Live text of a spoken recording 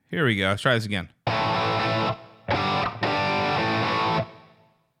Here we go. Let's try this again.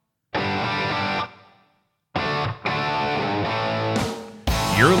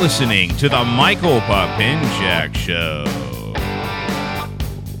 You're listening to the Michael Papinchak Show.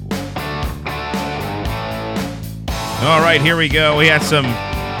 All right, here we go. We had some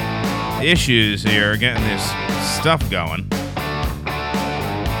issues here getting this stuff going.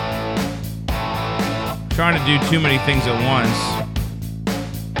 Trying to do too many things at once.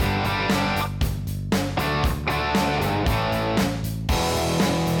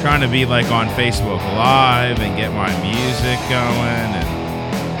 Trying to be like on Facebook Live and get my music going,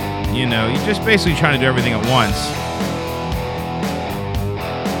 and you know, you're just basically trying to do everything at once.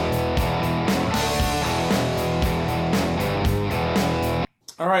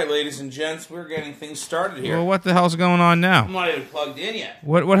 All right, ladies and gents, we're getting things started here. Well, what the hell's going on now? I'm not even plugged in yet.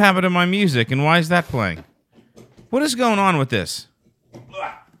 What happened to my music, and why is that playing? What is going on with this?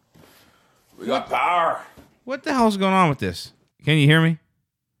 We got power. What the hell's going on with this? Can you hear me?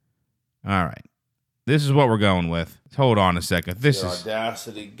 All right. This is what we're going with. Hold on a second. This is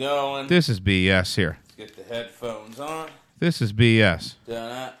Audacity going. This is BS here. Let's get the headphones on. This is BS.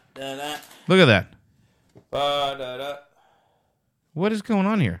 Da-da, da-da. Look at that. Ba-da-da. What is going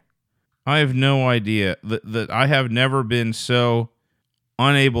on here? I have no idea. That I have never been so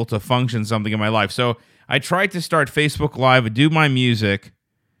unable to function something in my life. So I tried to start Facebook Live, do my music,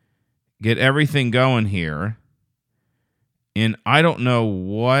 get everything going here, and I don't know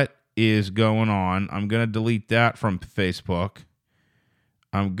what is going on. I'm going to delete that from Facebook.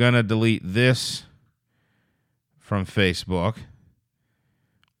 I'm going to delete this from Facebook.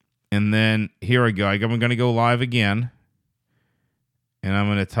 And then here we go. I'm going to go live again. And I'm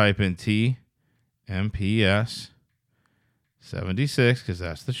going to type in TMPS 76 because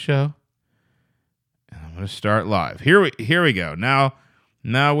that's the show. And I'm going to start live. Here we go.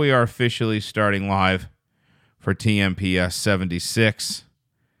 Now we are officially starting live for TMPS 76.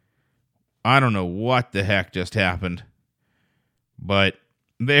 I don't know what the heck just happened, but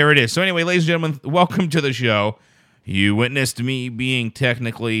there it is. So anyway, ladies and gentlemen, welcome to the show. You witnessed me being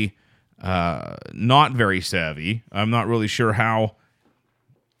technically not very savvy. I'm not really sure how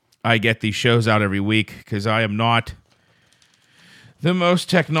I get these shows out every week because I am not the most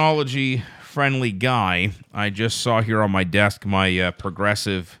technology-friendly guy. I just saw here on my desk my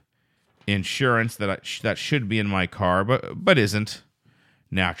Progressive insurance that should be in my car, but isn't.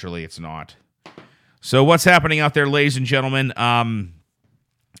 Naturally, it's not. So what's happening out there, ladies and gentlemen? I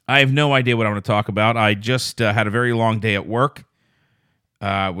have no idea what I'm going to talk about. I just had a very long day at work.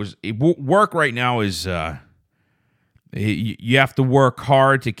 Work right now is... you have to work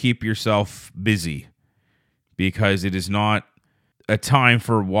hard to keep yourself busy because it is not a time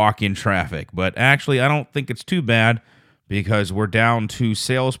for walk-in traffic. But actually, I don't think it's too bad because we're down to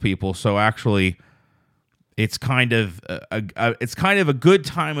salespeople. So actually, it's kind of a good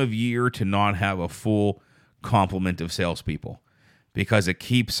time of year to not have a full complement of salespeople because it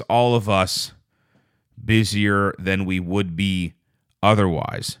keeps all of us busier than we would be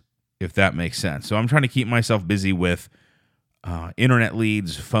otherwise, if that makes sense. So I'm trying to keep myself busy with internet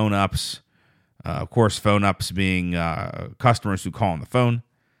leads, phone ups, of course, phone ups being customers who call on the phone,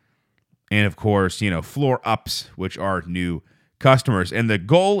 and of course, floor ups, which are new customers. And the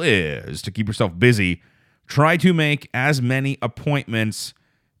goal is to keep yourself busy. Try to make as many appointments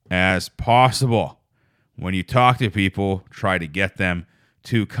as possible. When you talk to people, try to get them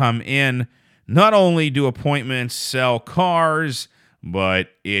to come in. Not only do appointments sell cars,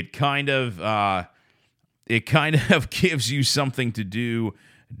 but it kind of gives you something to do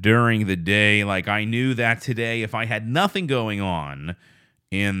during the day. Like I knew that today, if I had nothing going on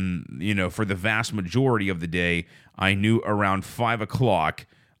for the vast majority of the day, I knew around 5 o'clock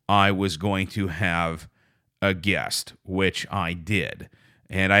I was going to have a guest, which I did.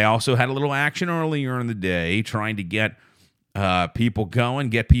 And I also had a little action earlier in the day trying to get people going,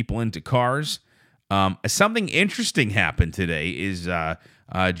 get people into cars. Something interesting happened today is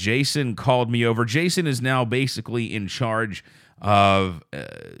Jason called me over. Jason is now basically in charge of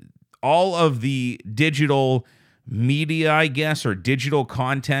all of the digital media, I guess, or digital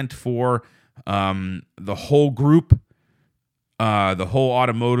content for the whole group, the whole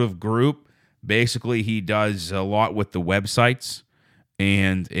automotive group. Basically, he does a lot with the websites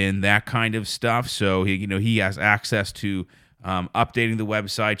and that kind of stuff. So he has access to updating the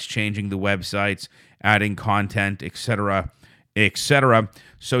websites, changing the websites, adding content, etc., etc.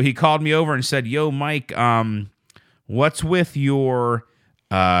 So he called me over and said, "Yo, Mike, what's with your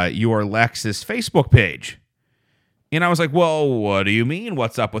Lexus Facebook page?" And I was like, "Well, what do you mean?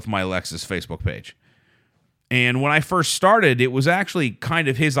 What's up with my Lexus Facebook page?" And when I first started, it was actually kind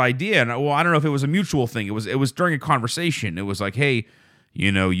of his idea. And well, I don't know if it was a mutual thing. It was during a conversation. It was like, hey,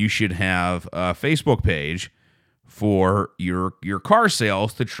 you should have a Facebook page for your car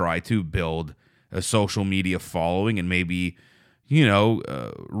sales to try to build a social media following and maybe,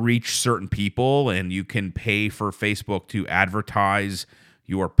 reach certain people, and you can pay for Facebook to advertise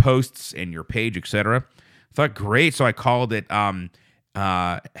your posts and your page, etc. I thought, great. So I called it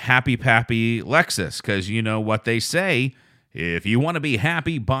Happy Pappy Lexus, because you know what they say, if you want to be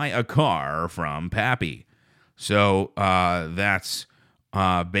happy, buy a car from Pappy. So that's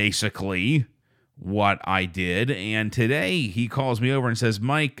basically what I did. And today he calls me over and says,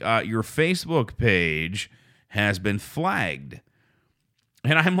 Mike, your Facebook page has been flagged.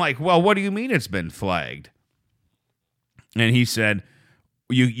 And I'm like, well, what do you mean it's been flagged? And he said,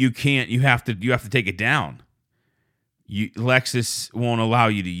 you can't, you have to take it down. Lexus won't allow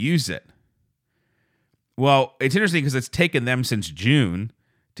you to use it. Well, it's interesting because it's taken them since June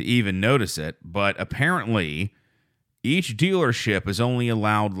to even notice it, but apparently each dealership is only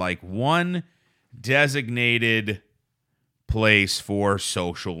allowed like one designated place for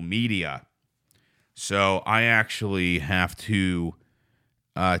social media. So I actually have to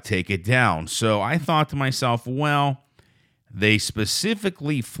take it down. So I thought to myself, well, they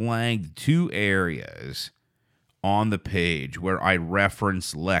specifically flagged 2 areas on the page where I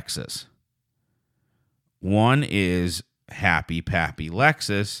reference Lexus. One is Happy Pappy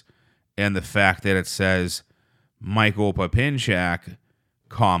Lexus, and the fact that it says Michael Papinchak,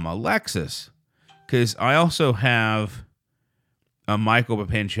 Lexus. Because I also have a Michael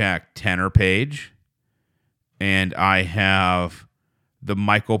Papinchak tenor page, and I have the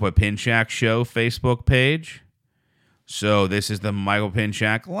Michael Papinchak Show Facebook page. So this is the Michael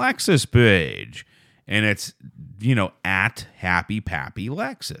Papinchak Lexus page. And it's, at Happy Pappy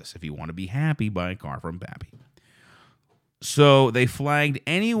Lexus. If you want to be happy, buy a car from Pappy. So they flagged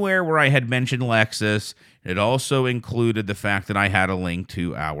anywhere where I had mentioned Lexus. It also included the fact that I had a link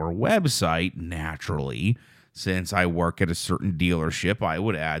to our website, naturally. Since I work at a certain dealership, I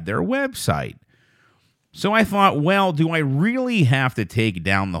would add their website. So I thought, well, do I really have to take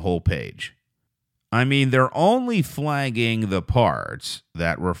down the whole page? I mean, they're only flagging the parts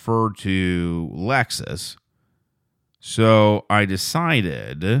that refer to Lexus. So I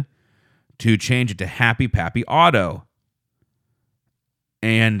decided to change it to Happy Pappy Auto.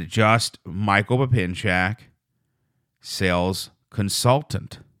 And just Michael Papinchak, Sales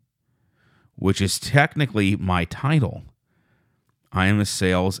Consultant, which is technically my title. I am a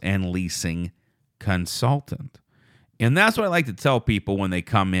sales and leasing consultant. And that's what I like to tell people when they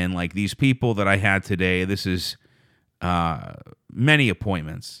come in, like these people that I had today. This is many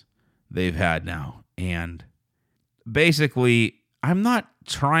appointments they've had now. And basically, I'm not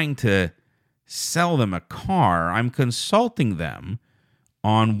trying to sell them a car. I'm consulting them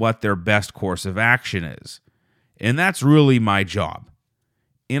on what their best course of action is. And that's really my job.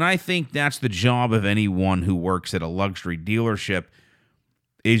 And I think that's the job of anyone who works at a luxury dealership,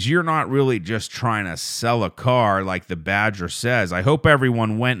 is you're not really just trying to sell a car like the Badger says. I hope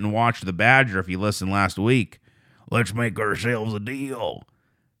everyone went and watched the Badger if you listened last week. Let's make ourselves a deal.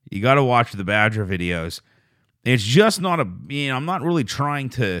 You got to watch the Badger videos. It's just not I'm not really trying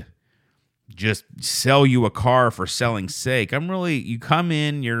to just sell you a car for selling's sake. You come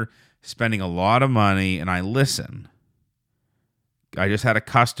in, you're spending a lot of money, and I listen. I just had a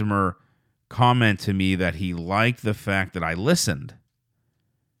customer comment to me that he liked the fact that I listened.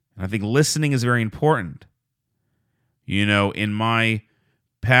 And I think listening is very important. In my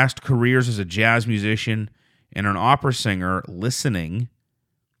past careers as a jazz musician and an opera singer, listening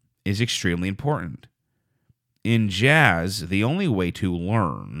is extremely important. In jazz, the only way to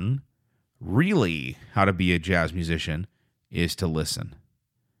learn really how to be a jazz musician is to listen.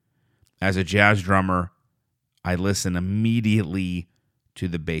 As a jazz drummer, I listen immediately to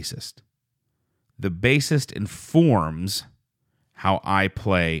the bassist. The bassist informs how I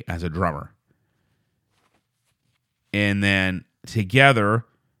play as a drummer. And then together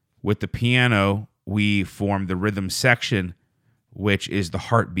with the piano, we form the rhythm section, which is the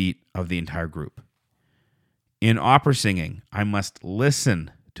heartbeat of the entire group. In opera singing, I must listen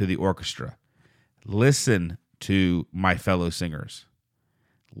to the orchestra, listen to my fellow singers,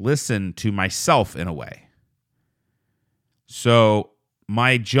 listen to myself in a way. So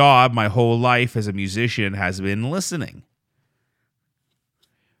my job, my whole life as a musician has been listening.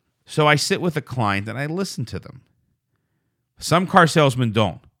 So I sit with a client and I listen to them. Some car salesmen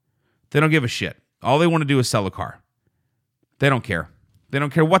don't. They don't give a shit. All they want to do is sell a car. They don't care. They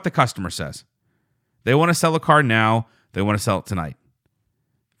don't care what the customer says. They want to sell a car now. They want to sell it tonight.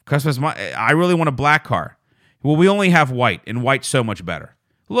 Customers, I really want a black car. Well, we only have white, and white's so much better.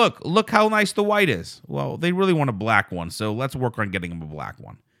 Look how nice the white is. Well, they really want a black one, so let's work on getting them a black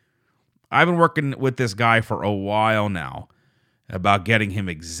one. I've been working with this guy for a while now about getting him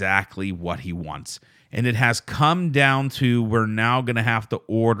exactly what he wants. And it has come down to we're now going to have to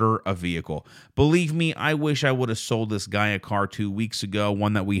order a vehicle. Believe me, I wish I would have sold this guy a car 2 weeks ago,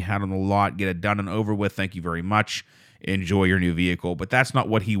 one that we had on the lot. Get it done and over with. Thank you very much. Enjoy your new vehicle. But that's not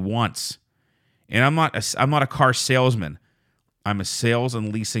what he wants. And I'm not a car salesman. I'm a sales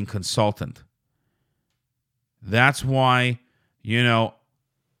and leasing consultant. That's why,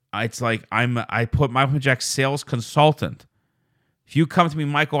 it's like I put my project sales consultant. If you come to me,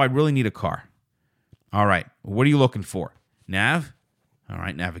 Michael, I really need a car. All right, what are you looking for? Nav? All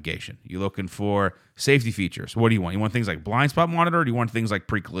right, navigation. You looking for safety features? What do you want? You want things like blind spot monitor, or do you want things like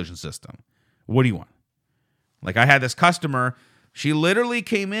pre-collision system? What do you want? Like I had this customer, she literally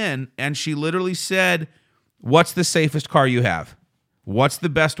came in and she literally said, what's the safest car you have? What's the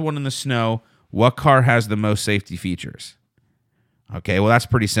best one in the snow? What car has the most safety features? Okay, well, that's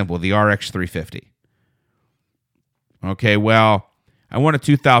pretty simple. The RX 350. Okay, well, I want a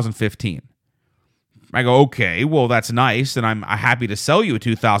 2015. I go, okay, well, that's nice, and I'm happy to sell you a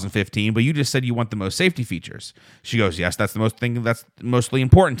 2015, but you just said you want the most safety features. She goes, yes, that's the most thing that's mostly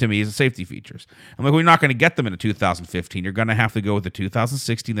important to me is the safety features. I'm like, well, you're not going to get them in a 2015. You're going to have to go with the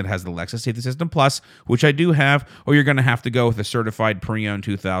 2016 that has the Lexus Safety System Plus, which I do have, or you're going to have to go with a certified pre-owned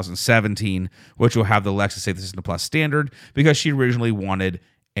 2017, which will have the Lexus Safety System Plus standard, because she originally wanted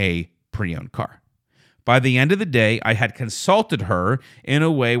a pre-owned car. By the end of the day, I had consulted her in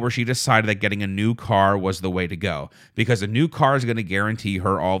a way where she decided that getting a new car was the way to go, because a new car is going to guarantee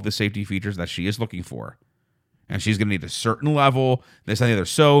her all of the safety features that she is looking for. And she's going to need a certain level, this and the other.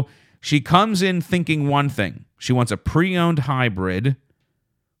 So she comes in thinking one thing. She wants a pre-owned hybrid.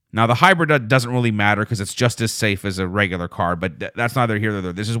 Now, the hybrid doesn't really matter because it's just as safe as a regular car, but that's neither here nor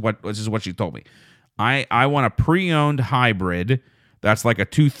there. This is what she told me. I want a pre-owned hybrid that's like a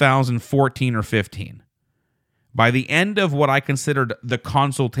 2014 or 15. By the end of what I considered the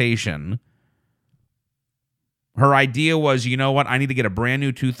consultation, her idea was, you know what, I need to get a brand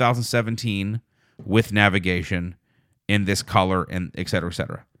new 2017 with navigation in this color and et cetera, et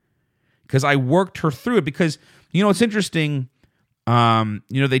cetera. Because I worked her through it because, it's interesting,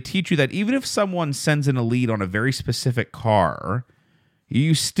 they teach you that even if someone sends in a lead on a very specific car,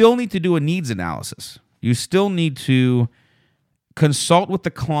 you still need to do a needs analysis. You still need to consult with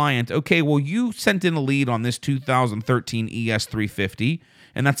the client. Okay, well, you sent in a lead on this 2013 ES350,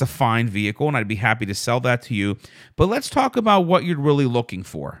 and that's a fine vehicle, and I'd be happy to sell that to you. But let's talk about what you're really looking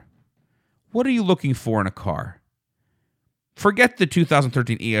for. What are you looking for in a car? Forget the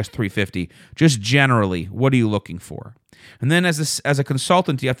 2013 ES350. Just generally, what are you looking for? And then as a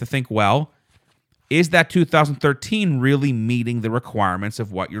consultant, you have to think, well, is that 2013 really meeting the requirements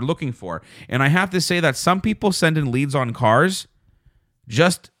of what you're looking for? And I have to say that some people send in leads on cars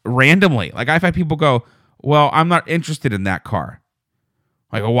just randomly. Like I've had people go, well, I'm not interested in that car.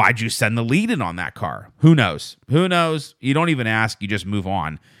 Like, well, why'd you send the lead in on that car? Who knows? Who knows? You don't even ask. You just move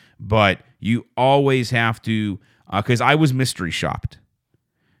on. But you always have to, because I was mystery shopped.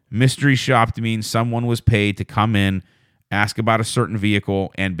 Mystery shopped means someone was paid to come in, ask about a certain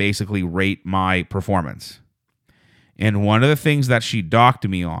vehicle, and basically rate my performance. And one of the things that she docked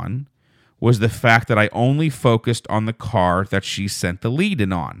me on was the fact that I only focused on the car that she sent the lead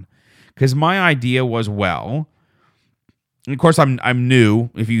in on. Because my idea was, well, and of course I'm new,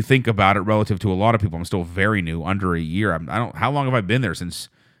 if you think about it, relative to a lot of people. I'm still very new, under a year. How long have I been there? Since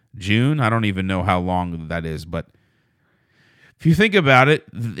June? I don't even know how long that is. But if you think about it,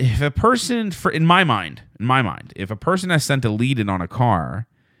 if a person, in my mind, if a person has sent a lead in on a car,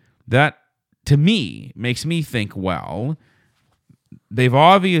 that to me makes me think, well, they've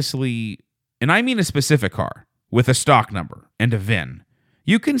obviously, and I mean a specific car with a stock number and a VIN.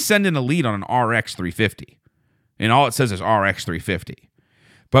 You can send in a lead on an RX 350, and all it says is RX 350.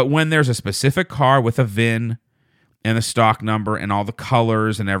 But when there's a specific car with a VIN and the stock number and all the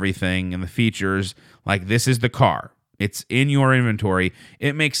colors and everything and the features, like this is the car, it's in your inventory,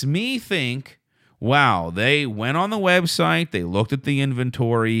 it makes me think, wow, they went on the website, they looked at the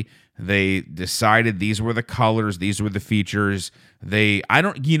inventory, they decided these were the colors, these were the features.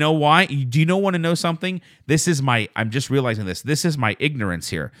 You know why? Do you want to know something? I'm just realizing this. This is my ignorance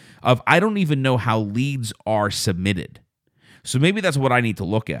here of I don't even know how leads are submitted. So maybe that's what I need to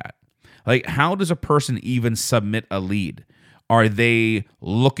look at. Like, how does a person even submit a lead? Are they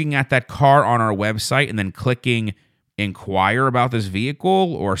looking at that car on our website and then clicking inquire about this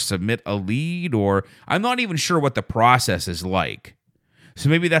vehicle or submit a lead? Or I'm not even sure what the process is like. So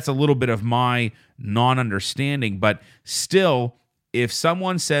maybe that's a little bit of my non-understanding, but still, if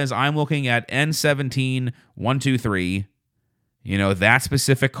someone says I'm looking at N17123, that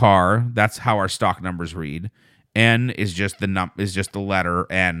specific car, that's how our stock numbers read. N is just the letter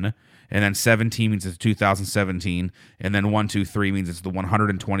N, and then 17 means it's 2017, and then 123 means it's the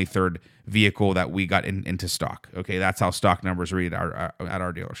 123rd vehicle that we got into stock. Okay, that's how stock numbers read at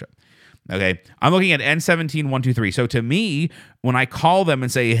our dealership. Okay, I'm looking at N17123. So to me, when I call them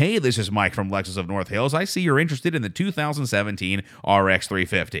and say, hey, this is Mike from Lexus of North Hills, I see you're interested in the 2017 RX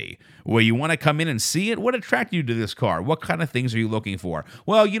 350. Well, you want to come in and see it? What attracted you to this car? What kind of things are you looking for?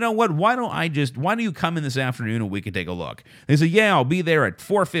 Well, you know what? Why don't you come in this afternoon and we can take a look? They say, yeah, I'll be there at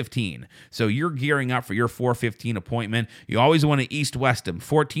 4:15. So you're gearing up for your 4:15 appointment. You always want to east-west them,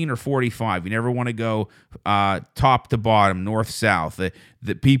 14 or 45. You never want to go top to bottom, north-south.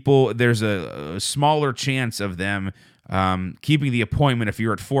 The people, there's a smaller chance of them keeping the appointment. If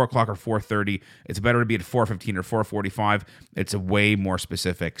you're at 4 o'clock or 4:30, it's better to be at 4:15 or 4:45. It's a way more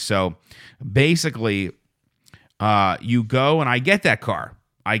specific. So basically, you go and I get that car.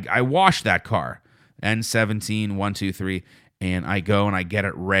 I wash that car, N17123, and I go and I get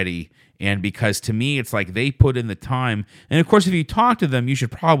it ready. And because to me, it's like they put in the time. And of course, if you talk to them, you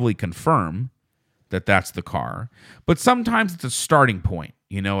should probably confirm that that's the car. But sometimes it's a starting point.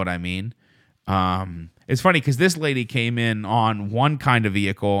 You know what I mean? It's funny because this lady came in on one kind of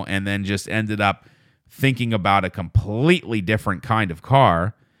vehicle and then just ended up thinking about a completely different kind of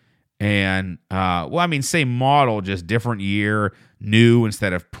car. And, same model, just different year, new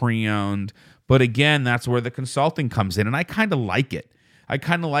instead of pre-owned. But again, that's where the consulting comes in. And I kind of like it. I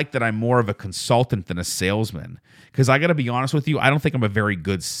kind of like that I'm more of a consultant than a salesman. Because I got to be honest with you, I don't think I'm a very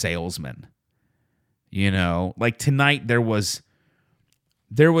good salesman. Like tonight there was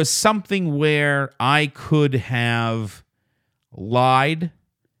something where I could have lied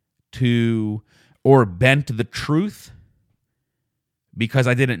to or bent the truth because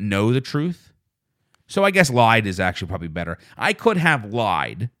I didn't know the truth. So I guess lied is actually probably better. I could have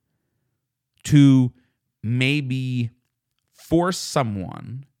lied to maybe force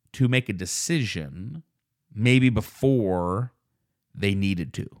someone to make a decision maybe before they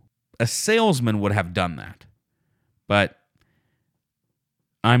needed to. A salesman would have done that. But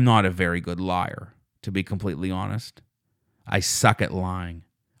I'm not a very good liar, to be completely honest. I suck at lying.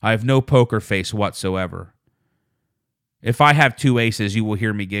 I have no poker face whatsoever. If I have 2 aces, you will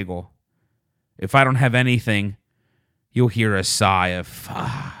hear me giggle. If I don't have anything, you'll hear a sigh of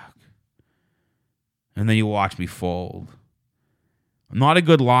fuck. And then you'll watch me fold. I'm not a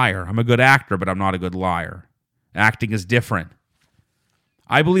good liar. I'm a good actor, but I'm not a good liar. Acting is different.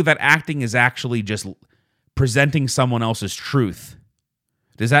 I believe that acting is actually just presenting someone else's truth.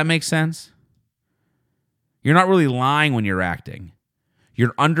 Does that make sense? You're not really lying when you're acting.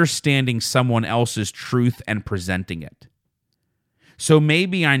 You're understanding someone else's truth and presenting it. So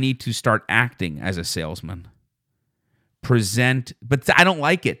maybe I need to start acting as a salesman. But I don't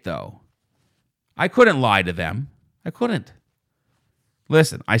like it though. I couldn't lie to them. I couldn't.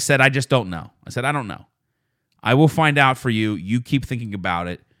 Listen, I said I just don't know. I said I don't know. I will find out for you. You keep thinking about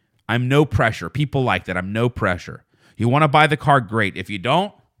it. I'm no pressure. People like that. I'm no pressure. You want to buy the car, great. If you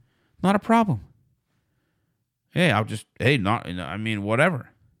don't, not a problem. Hey, whatever.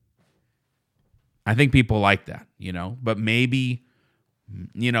 I think people like that, But maybe,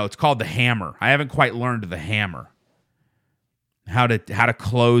 it's called the hammer. I haven't quite learned the hammer. How to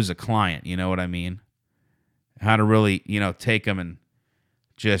close a client, you know what I mean? How to really, take them and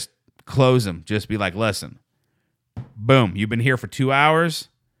just close them. Just be like, listen, boom, you've been here for 2 hours.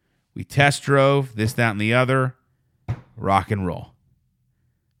 We test drove, this, that, and the other. Rock and roll.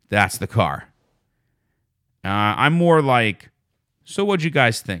 That's the car. I'm more like, so what'd you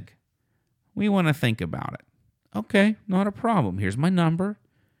guys think? We want to think about it. Okay, not a problem. Here's my number.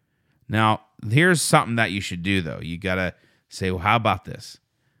 Now, here's something that you should do, though. You got to say, well, how about this?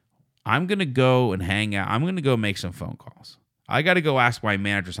 I'm going to go and hang out. I'm going to go make some phone calls. I got to go ask my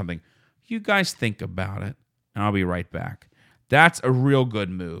manager something. You guys think about it, and I'll be right back. That's a real good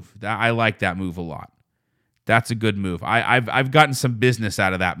move. I like that move a lot. That's a good move. I've gotten some business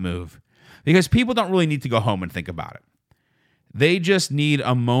out of that move because people don't really need to go home and think about it. They just need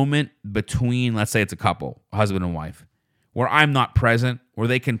a moment between, let's say it's a couple, a husband and wife, where I'm not present, where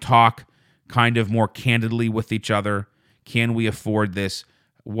they can talk kind of more candidly with each other. Can we afford this?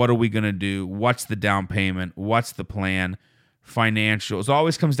 What are we going to do? What's the down payment? What's the plan? Financials. It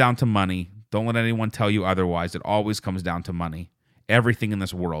always comes down to money. Don't let anyone tell you otherwise. It always comes down to money. Everything in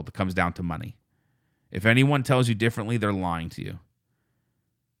this world comes down to money. If anyone tells you differently, they're lying to you.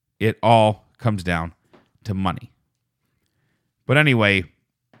 It all comes down to money. But anyway,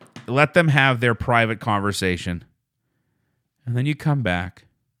 let them have their private conversation. And then you come back.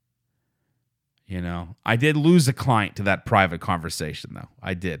 I did lose a client to that private conversation, though.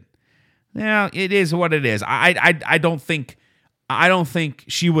 I did. Yeah, it is what it is. I don't think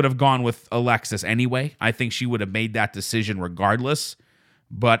she would have gone with Alexis anyway. I think she would have made that decision regardless.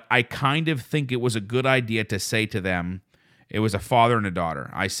 But I kind of think it was a good idea to say to them, it was a father and a daughter.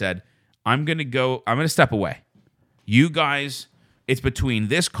 I said, I'm going to step away. You guys, it's between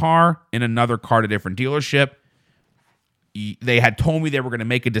this car and another car at a different dealership. They had told me they were going to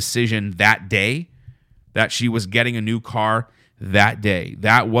make a decision that day, that she was getting a new car that day.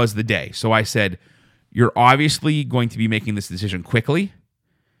 That was the day. So I said, you're obviously going to be making this decision quickly.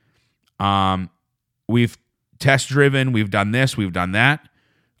 We've test driven. We've done this. We've done that.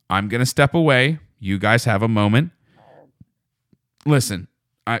 I'm going to step away. You guys have a moment. Listen,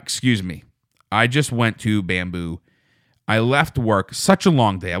 excuse me. I just went to Bamboo. I left work. Such a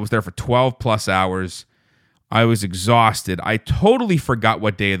long day. I was there for 12 plus hours. I was exhausted. I totally forgot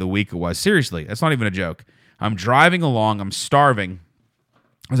what day of the week it was. Seriously, that's not even a joke. I'm driving along. I'm starving.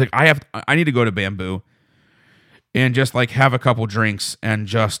 I was like, I need to go to Bamboo and just like have a couple drinks and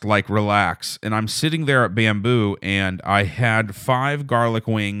just like relax. And I'm sitting there at Bamboo and I had 5 garlic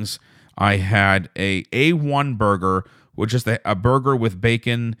wings. I had a A1 burger, which is a burger with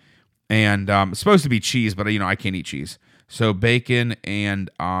bacon and it's supposed to be cheese, but I can't eat cheese. So bacon and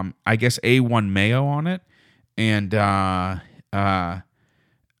I guess A1 mayo on it. And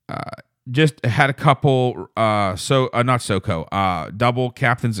just had a couple not SoCo, double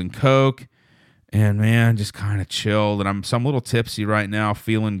Captains and Coke, and man, just kind of chilled. And I'm a little tipsy right now,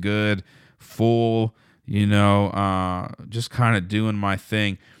 feeling good, full, just kind of doing my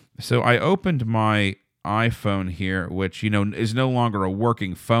thing. So I opened my iPhone here, which is no longer a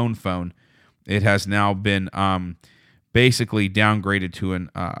working phone. It has now been basically downgraded to an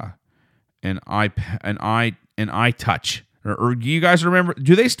iTouch. Or do you guys remember?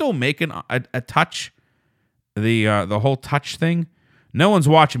 Do they still make a touch? The whole touch thing? No one's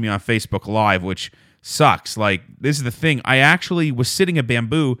watching me on Facebook Live, which sucks. Like, this is the thing. I actually was sitting at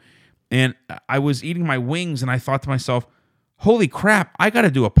Bamboo and I was eating my wings and I thought to myself, holy crap, I got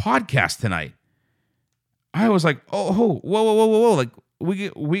to do a podcast tonight. I was like, whoa. Like,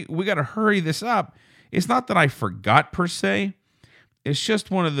 we got to hurry this up. It's not that I forgot per se. It's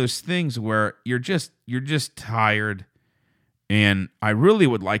just one of those things where you're just tired, and I really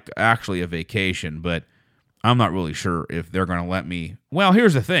would like actually a vacation, but I'm not really sure if they're going to let me. Well,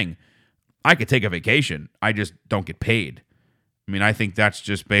 here's the thing. I could take a vacation. I just don't get paid. I mean, I think that's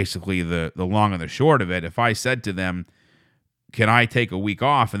just basically the long and the short of it. If I said to them, can I take a week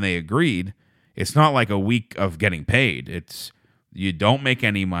off, and they agreed, it's not like a week of getting paid. It's you don't make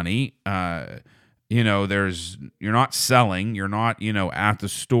any money. You're not selling, you're not, at the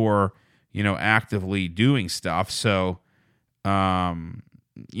store, actively doing stuff. So, but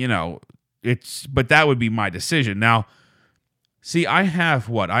that would be my decision. Now, see, I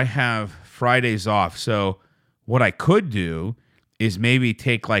have Fridays off. So what I could do is maybe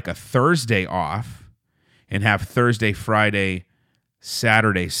take like a Thursday off and have Thursday, Friday,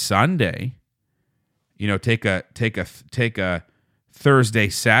 Saturday, Sunday, take a Thursday,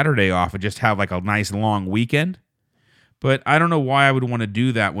 Saturday off and just have like a nice long weekend. But I don't know why I would want to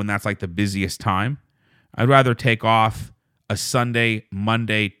do that when that's like the busiest time. I'd rather take off a Sunday,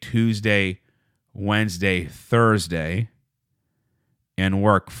 Monday, Tuesday, Wednesday, Thursday, and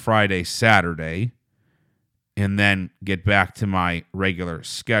work Friday, Saturday, and then get back to my regular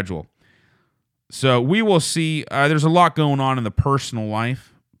schedule. So we will see. There's a lot going on in the personal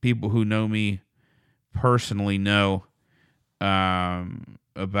life. People who know me personally know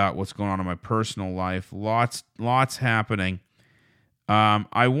about what's going on in my personal life. Lots happening.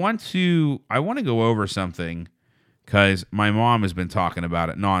 I want to go over something because my mom has been talking about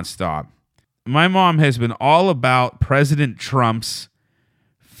it nonstop. My mom has been all about President Trump's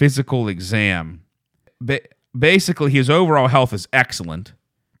physical exam. Basically, his overall health is excellent.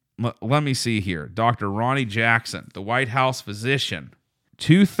 Let me see here. Dr. Ronnie Jackson, the White House physician,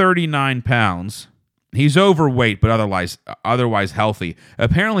 239 pounds. He's overweight, but otherwise healthy.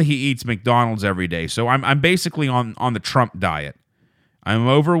 Apparently, he eats McDonald's every day. So I'm basically on the Trump diet. I'm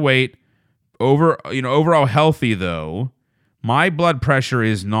overweight, overall healthy though. My blood pressure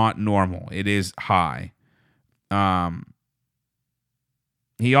is not normal. It is high.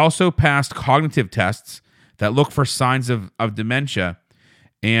 He also passed cognitive tests that look for signs of dementia,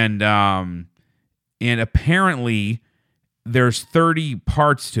 and apparently there's 30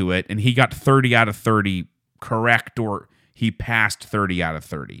 parts to it, and he got 30 out of 30 correct, or he passed 30 out of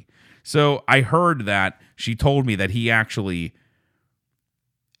 30. So I heard that she told me that he actually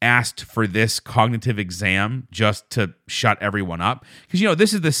asked for this cognitive exam just to shut everyone up. Because,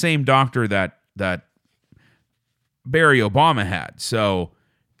 this is the same doctor that Barry Obama had. So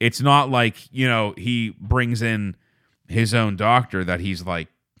it's not like, he brings in his own doctor that he's like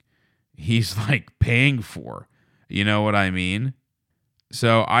paying for. You know what I mean?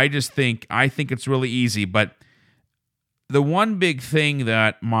 So I think it's really easy. But the one big thing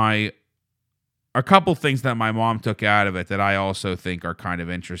that a couple things that my mom took out of it that I also think are kind of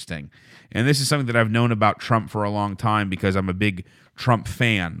interesting. And this is something that I've known about Trump for a long time because I'm a big Trump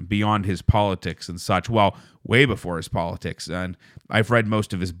fan beyond his politics and such. Well, way before his politics. And I've read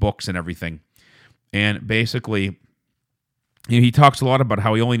most of his books and everything. And basically, he talks a lot about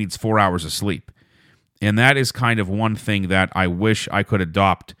how he only needs 4 hours of sleep. And that is kind of one thing that I wish I could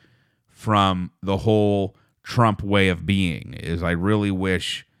adopt from the whole Trump way of being, is I really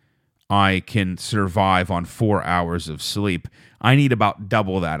wish I can survive on 4 hours of sleep. I need about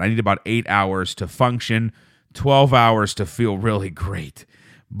double that. I need about 8 hours to function, 12 hours to feel really great.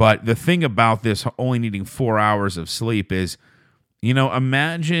 But the thing about this only needing 4 hours of sleep is,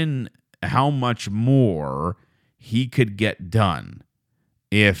 imagine how much more he could get done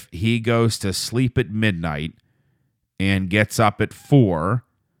if he goes to sleep at midnight and gets up at 4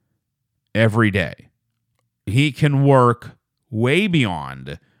 every day. He can work way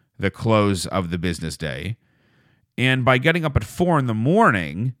beyond the close of the business day. And by getting up at 4 in the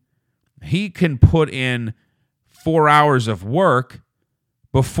morning, he can put in 4 hours of work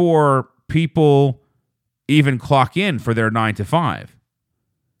before people even clock in for their 9 to 5.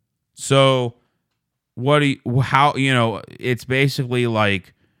 So it's basically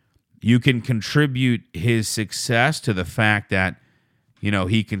like you can contribute his success to the fact that,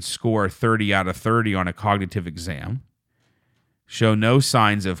 he can score 30 out of 30 on a cognitive exam, show no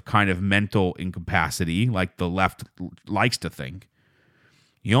signs of kind of mental incapacity like the left likes to think.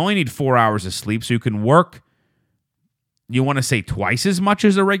 You only need 4 hours of sleep, so you can work, you want to say twice as much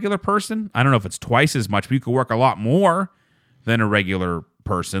as a regular person? I don't know if it's twice as much, but you could work a lot more than a regular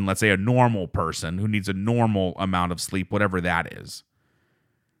person. Let's say a normal person who needs a normal amount of sleep, whatever that is.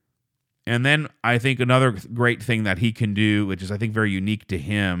 And then I think another great thing that he can do, which is I think very unique to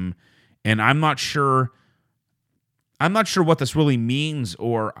him, and I'm not sure what this really means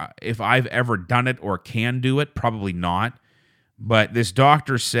or if I've ever done it or can do it, probably not. But this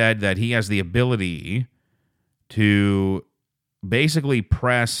doctor said that he has the ability to basically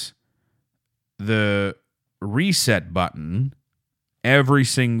press the reset button every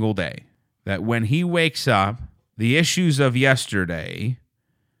single day. That when he wakes up, the issues of yesterday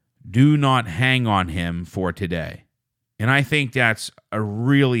do not hang on him for today. And I think that's a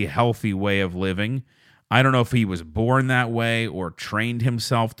really healthy way of living. I don't know if he was born that way or trained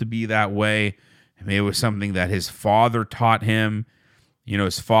himself to be that way. Maybe it was something that his father taught him.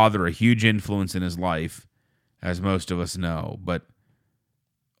 His father, a huge influence in his life, as most of us know. But,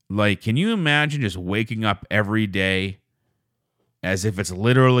 can you imagine just waking up every day as if it's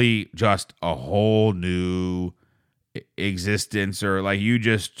literally just a whole new existence, or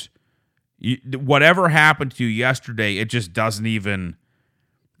whatever happened to you yesterday, it just doesn't even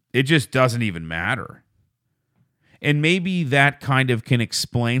matter. And maybe that kind of can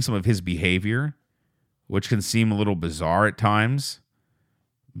explain some of his behavior, which can seem a little bizarre at times,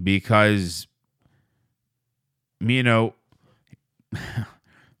 because,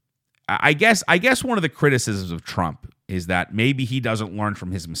 I guess one of the criticisms of Trump is that maybe he doesn't learn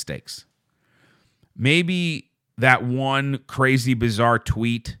from his mistakes. Maybe that one crazy, bizarre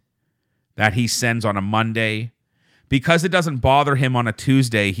tweet that he sends on a Monday, because it doesn't bother him on a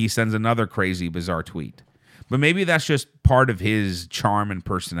Tuesday, he sends another crazy, bizarre tweet. But maybe that's just part of his charm and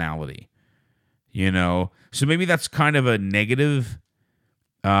personality, So maybe that's kind of a negative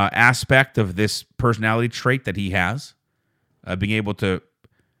aspect of this personality trait that he has, being able to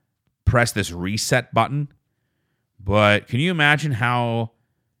press this reset button. But can you imagine how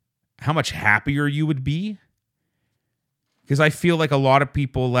much happier you would be? Because I feel like a lot of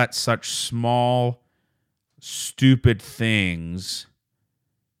people let such small, stupid things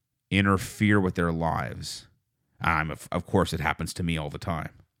interfere with their lives. Of course, it happens to me all the time.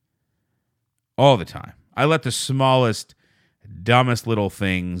 All the time. I let the smallest, dumbest little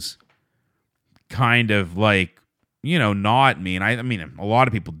things kind of gnaw at me. And I mean, a lot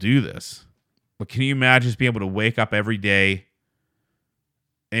of people do this. But can you imagine just being able to wake up every day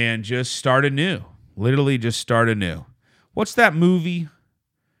and just start anew? Literally just start anew. What's that movie?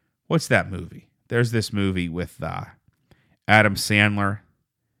 There's this movie with Adam Sandler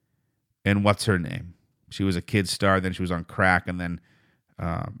and what's her name? She was a kid star, then she was on crack, and then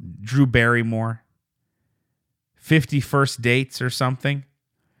Drew Barrymore. 50 First Dates or something.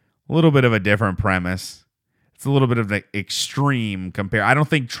 a little bit of a different premise. It's a little bit of an extreme compare. I don't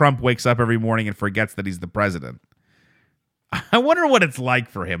think Trump wakes up every morning and forgets that he's the president. I wonder what it's like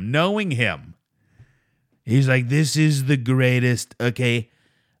for him, knowing him. He's like, this is the greatest. Okay,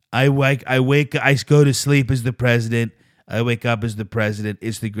 I go to sleep as the president. I wake up as the president.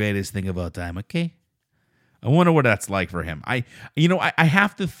 It's the greatest thing of all time. Okay, I wonder what that's like for him. I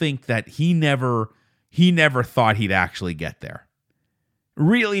have to think that he never thought he'd actually get there.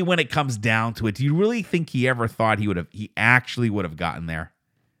 Really, when it comes down to it, do you really think he ever thought he actually would have gotten there?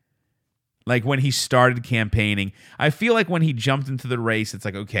 Like when he started campaigning, I feel like when he jumped into the race, it's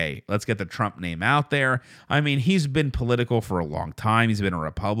like, okay, let's get the Trump name out there. I mean, he's been political for a long time. He's been a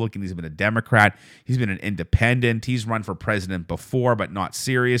Republican. He's been a Democrat. He's been an independent. He's run for president before, but not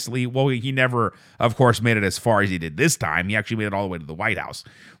seriously. Well, he never, of course, made it as far as he did this time. He actually made it all the way to the White House.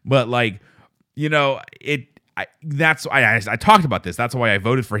 But like, I talked about this. That's why I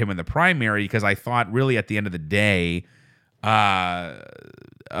voted for him in the primary, because I thought really at the end of the day,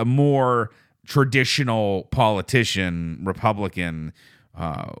 a more traditional politician, Republican,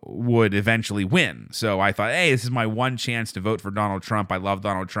 would eventually win. So I thought, hey, this is my one chance to vote for Donald Trump. I love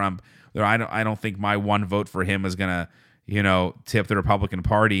Donald Trump. I don't think my one vote for him is gonna, tip the Republican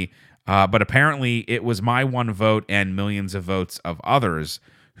Party. But apparently, it was my one vote and millions of votes of others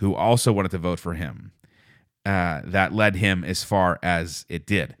who also wanted to vote for him that led him as far as it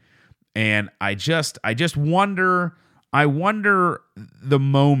did. And I just wonder. I wonder the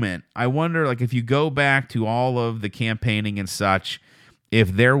moment. I wonder, like, if you go back to all of the campaigning and such, if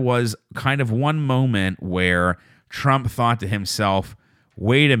there was kind of one moment where Trump thought to himself,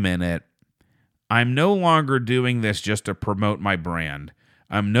 wait a minute, I'm no longer doing this just to promote my brand.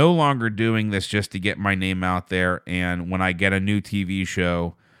 I'm no longer doing this just to get my name out there. And when I get a new TV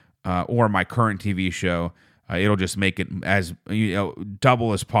show or my current TV show, it'll just make it as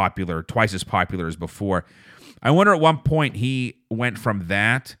double as popular, twice as popular as before. I wonder at one point he went from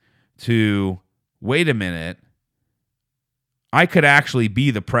that to, wait a minute, I could actually be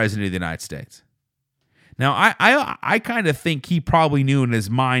the president of the United States. Now, I kind of think he probably knew in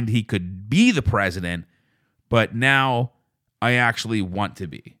his mind he could be the president, but now I actually want to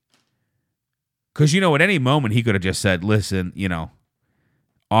be. Because, at any moment he could have just said, listen,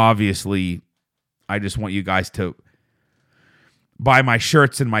 obviously I just want you guys to buy my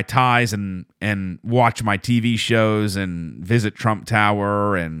shirts and my ties and watch my TV shows and visit Trump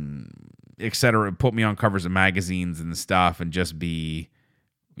Tower and et cetera, put me on covers of magazines and stuff and just be,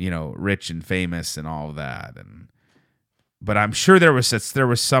 rich and famous and all of that. But I'm sure there was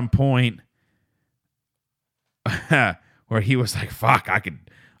some point where he was like, fuck, I could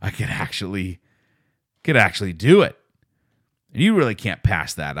actually do it. And you really can't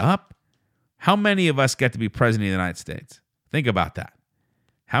pass that up. How many of us get to be president of the United States? Think about that.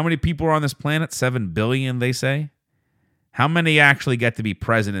 How many people are on this planet? 7 billion, they say. How many actually get to be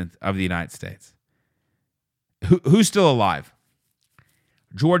president of the United States? Who's still alive?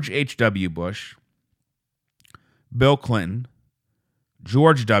 George H.W. Bush, Bill Clinton,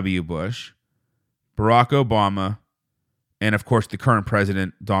 George W. Bush, Barack Obama, and of course the current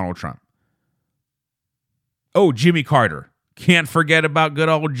president, Donald Trump. Oh, Jimmy Carter. Can't forget about good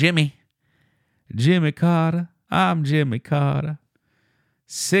old Jimmy. Jimmy Carter. I'm Jimmy Carter.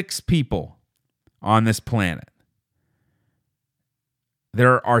 6 people on this planet.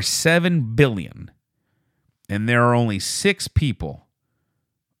 There are 7 billion, and there are only 6 people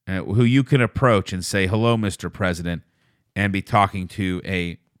who you can approach and say, hello, Mr. President, and be talking to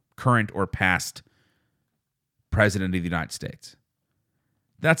a current or past president of the United States.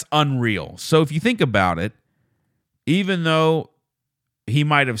 That's unreal. So if you think about it, even though he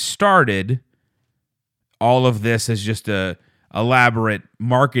might have started all of this as just a elaborate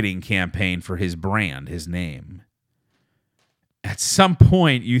marketing campaign for his brand, his name, at some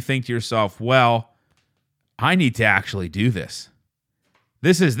point you think to yourself, well, I need to actually do this.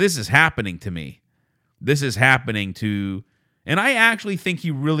 This is happening to me. This is happening to, and I actually think he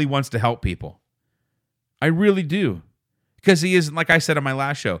really wants to help people. I really do. Because he isn't, like I said on my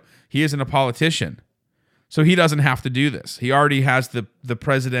last show, he isn't a politician. So he doesn't have to do this. He already has the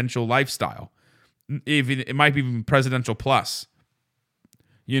presidential lifestyle. Even it might be even presidential plus,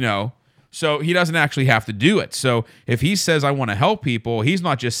 so he doesn't actually have to do it. So if he says, I want to help people, he's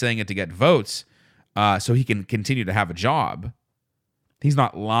not just saying it to get votes so he can continue to have a job. He's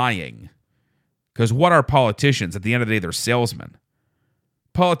not lying. Because what are politicians? At the end of the day, they're salesmen.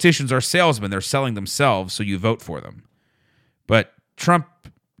 Politicians are salesmen. They're selling themselves, so you vote for them. But Trump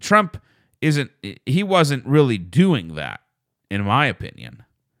wasn't really doing that, in my opinion.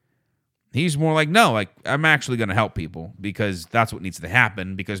 He's more like, no, like I'm actually going to help people because that's what needs to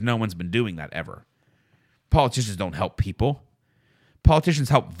happen because no one's been doing that ever. Politicians don't help people. Politicians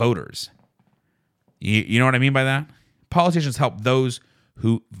help voters. You know what I mean by that? Politicians help those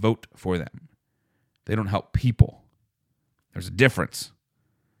who vote for them. They don't help people. There's a difference.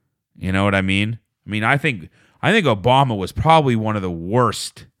 You know what I mean? I think Obama was probably one of the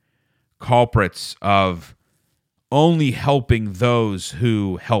worst culprits of only helping those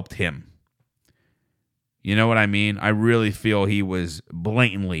who helped him. You know what I mean? I really feel he was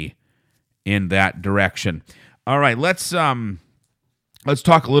blatantly in that direction. All right, let's talk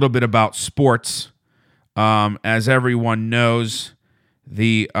a little bit about sports. As everyone knows,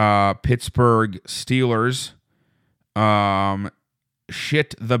 the Pittsburgh Steelers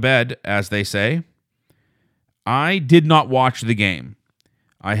shit the bed, as they say. I did not watch the game.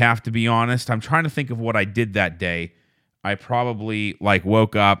 I have to be honest. I'm trying to think of what I did that day. I probably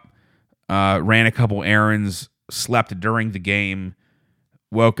woke up, ran a couple errands, slept during the game,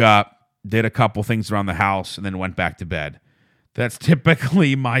 woke up, did a couple things around the house, and then went back to bed. That's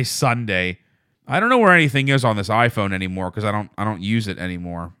typically my Sunday. I don't know where anything is on this iPhone anymore because I don't use it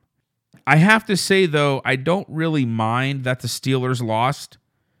anymore. I have to say, though, I don't really mind that the Steelers lost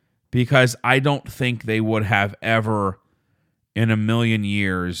because I don't think they would have ever in a million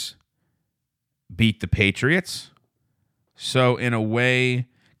years beat the Patriots. So in a way,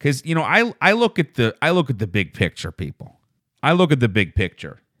 because I look at the big picture, people. I look at the big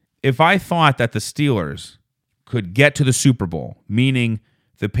picture. If I thought that the Steelers could get to the Super Bowl, meaning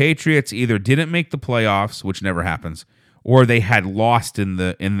the Patriots either didn't make the playoffs, which never happens, or they had lost in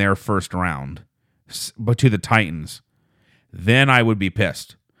their first round, but to the Titans, then I would be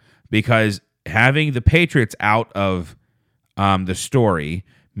pissed because having the Patriots out of the story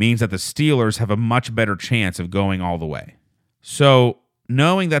means that the Steelers have a much better chance of going all the way. So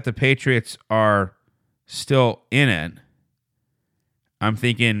knowing that the Patriots are still in it, I'm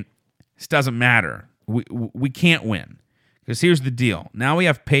thinking this doesn't matter. We can't win because here's the deal. Now we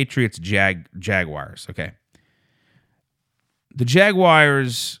have Patriots Jaguars. Okay. The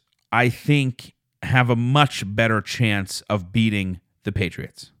Jaguars, I think, have a much better chance of beating the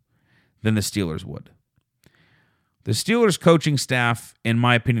Patriots than the Steelers would. The Steelers coaching staff, in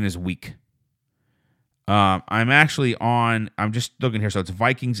my opinion, is weak. I'm just looking here. So it's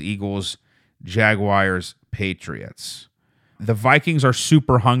Vikings, Eagles, Jaguars, Patriots. The Vikings are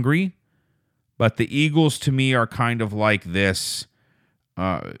super hungry, but the Eagles, to me, are kind of like this.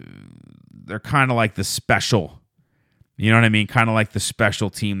 They're kind of like the special. You know what I mean? Kind of like the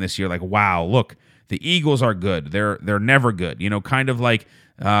special team this year. Like, wow, look, the Eagles are good. They're never good. Kind of like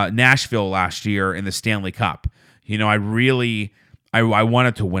Nashville last year in the Stanley Cup. I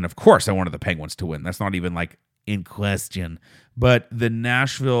wanted to win. Of course, I wanted the Penguins to win. That's not even in question. But the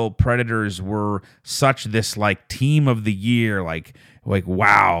Nashville Predators were such this team of the year,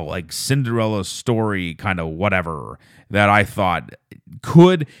 wow, Cinderella story kind of whatever, that I thought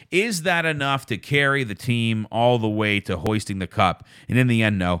is that enough to carry the team all the way to hoisting the cup? And in the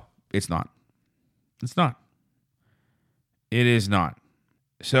end, no, it's not. It's not. It is not.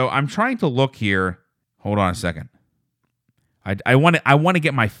 So I'm trying to look here. Hold on a second. I want to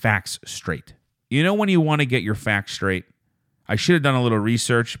get my facts straight. When you want to get your facts straight, I should have done a little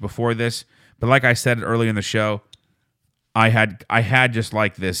research before this, but like I said earlier in the show, I had just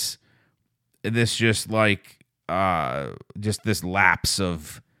this lapse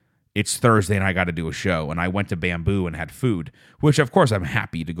of it's Thursday and I got to do a show, and I went to Bamboo and had food, which of course I'm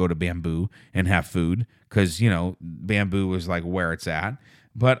happy to go to Bamboo and have food because Bamboo is where it's at.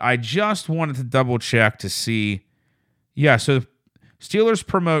 But I just wanted to double check to see. Yeah, so Steelers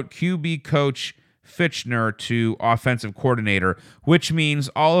promote QB coach Fitchner to offensive coordinator, which means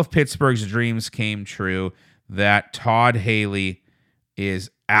all of Pittsburgh's dreams came true, that Todd Haley is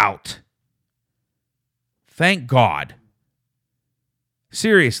out. Thank God.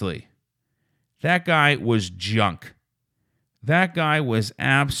 Seriously. That guy was junk. That guy was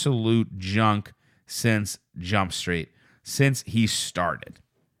absolute junk since Jump Street, since he started.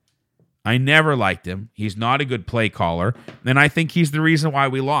 I never liked him. He's not a good play caller, and I think he's the reason why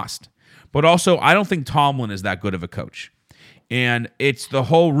we lost. But also, I don't think Tomlin is that good of a coach. And it's the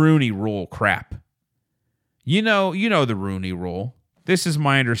whole Rooney Rule crap. You know the Rooney Rule. This is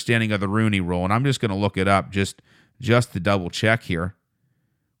my understanding of the Rooney Rule, and I'm just going to look it up just to double check here.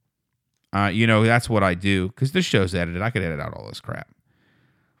 That's what I do, because this show's edited. I could edit out all this crap.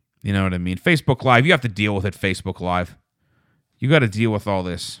 You know what I mean? Facebook Live, you have to deal with it, Facebook Live. You got to deal with all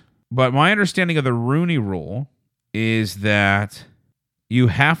this. But my understanding of the Rooney Rule is that you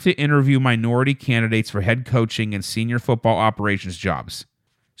have to interview minority candidates for head coaching and senior football operations jobs.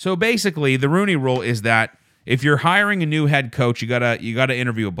 So basically, the Rooney Rule is that if you're hiring a new head coach, you gotta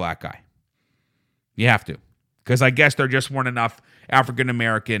interview a black guy. You have to, because I guess there just weren't enough African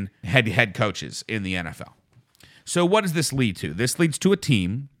American head coaches in the NFL. So what does this lead to? This leads to a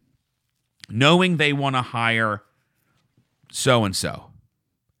team knowing they want to hire so and so,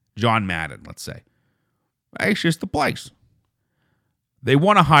 John Madden, let's say. It's just the place. They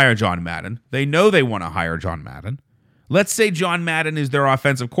want to hire John Madden. They know they want to hire John Madden. Let's say John Madden is their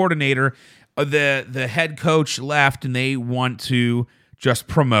offensive coordinator. The head coach left, and they want to just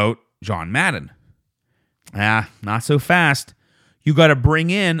promote John Madden. Not so fast. You got to bring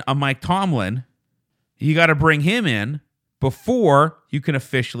in a Mike Tomlin. You got to bring him in before you can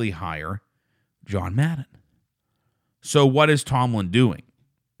officially hire John Madden. So what is Tomlin doing?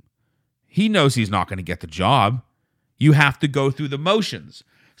 He knows he's not going to get the job. You have to go through the motions.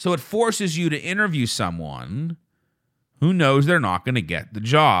 So it forces you to interview someone who knows they're not going to get the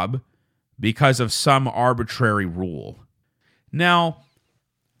job because of some arbitrary rule. Now,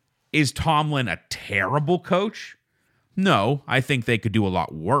 is Tomlin a terrible coach? No, I think they could do a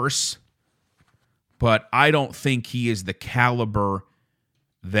lot worse. But I don't think he is the caliber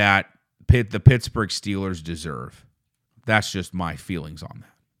that the Pittsburgh Steelers deserve. That's just my feelings on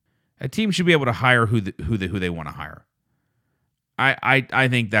that. A team should be able to hire who they want to hire. I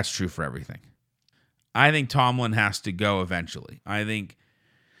think that's true for everything. I think Tomlin has to go eventually. I think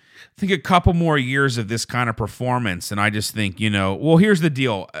a couple more years of this kind of performance, and I just think, well, here's the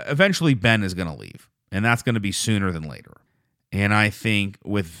deal. Eventually, Ben is going to leave, and that's going to be sooner than later. And I think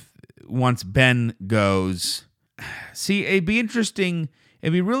once Ben goes, it'd be interesting.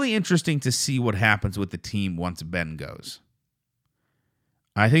 It'd be really interesting to see what happens with the team once Ben goes.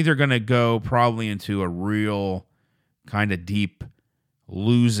 I think they're going to go probably into a real kind of deep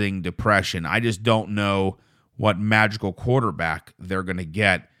losing depression. I just don't know what magical quarterback they're going to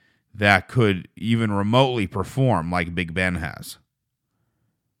get that could even remotely perform like Big Ben has.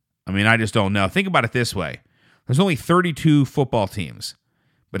 I mean, I just don't know. Think about it this way. There's only 32 football teams,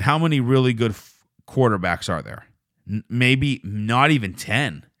 but how many really good quarterbacks are there? Maybe not even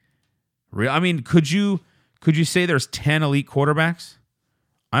 10. I mean, could you say there's 10 elite quarterbacks?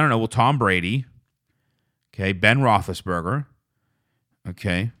 I don't know. Well, Tom Brady. Okay, Ben Roethlisberger.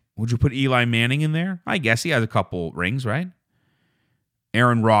 Okay. Would you put Eli Manning in there? I guess he has a couple rings, right?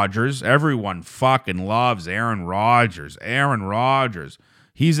 Aaron Rodgers. Everyone fucking loves Aaron Rodgers. Aaron Rodgers.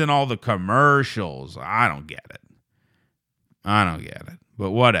 He's in all the commercials. I don't get it.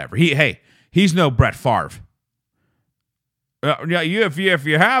 But whatever. He's no Brett Favre. If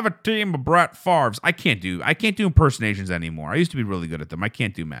you have a team of Brett Favres, I can't do impersonations anymore. I used to be really good at them. I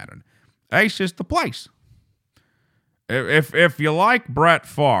can't do Madden. It's just the place. If you like Brett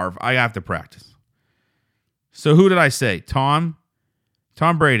Favre, I have to practice. So who did I say? Tom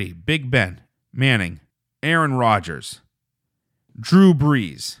Brady, Big Ben, Manning, Aaron Rodgers, Drew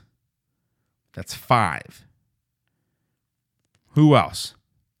Brees. That's 5. Who else?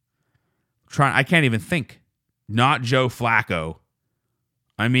 I can't even think. Not Joe Flacco.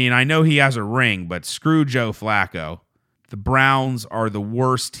 I mean, I know he has a ring, but screw Joe Flacco. The Browns are the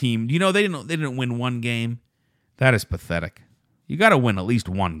worst team. They didn't win one game. That is pathetic. You got to win at least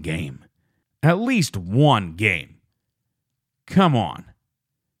one game. At least one game. Come on.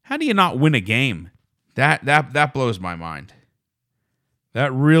 How do you not win a game? That blows my mind.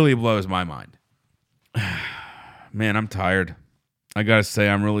 That really blows my mind. Man, I'm tired. I got to say,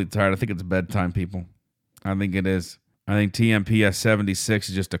 I'm really tired. I think it's bedtime, people. I think it is. I think TMPS 76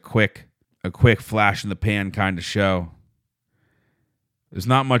 is just a quick flash in the pan kind of show. There's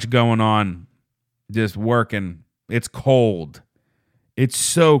not much going on. Just working. It's cold. It's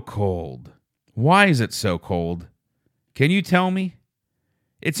so cold. Why is it so cold? Can you tell me?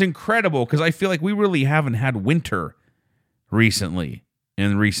 It's incredible because I feel like we really haven't had winter recently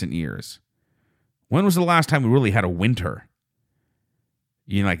in recent years. When was the last time we really had a winter?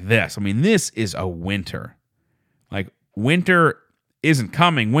 Like this. I mean, this is a winter. Like, winter isn't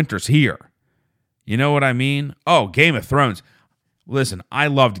coming. Winter's here. You know what I mean? Oh, Game of Thrones. Listen, I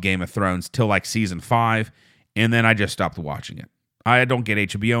loved Game of Thrones till like season 5, and then I just stopped watching it. I don't get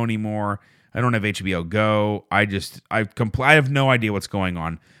HBO anymore. I don't have HBO Go. I have no idea what's going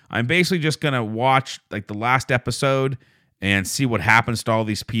on. I'm basically just going to watch like the last episode and see what happens to all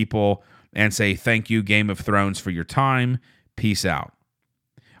these people and say, thank you, Game of Thrones, for your time. Peace out.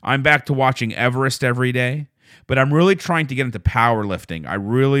 I'm back to watching Everest every day, but I'm really trying to get into powerlifting. I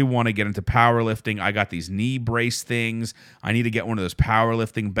really want to get into powerlifting. I got these knee brace things. I need to get one of those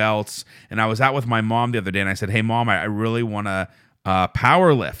powerlifting belts. And I was out with my mom the other day, and I said, hey, Mom, I really want to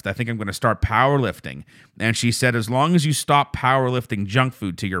powerlift. I think I'm going to start powerlifting. And she said, as long as you stop powerlifting junk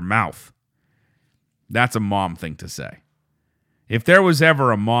food to your mouth. That's a mom thing to say. If there was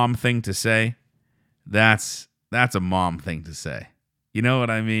ever a mom thing to say, that's a mom thing to say. You know what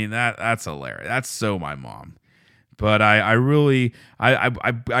I mean? That's hilarious. That's so my mom. But I really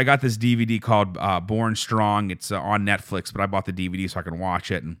got this DVD called Born Strong. It's on Netflix, but I bought the DVD so I can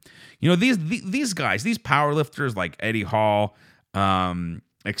watch it. And these guys, these powerlifters like Eddie Hall,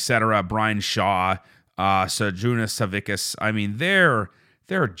 etc., Brian Shaw, Sajunas Savickas. I mean, they're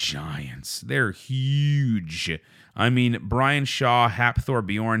giants. They're huge. I mean, Brian Shaw, Hapthor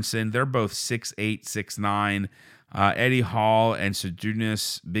Bjornsson, they're both 6'8", 6'9". Eddie Hall and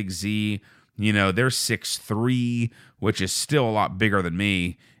Sajunas Big Z, they're 6'3", which is still a lot bigger than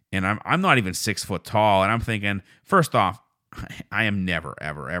me. And I'm not even 6 foot tall. And I'm thinking, first off, I am never,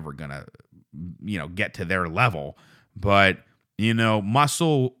 ever, ever gonna, get to their level. But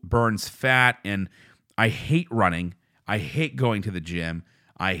muscle burns fat, and I hate running. I hate going to the gym.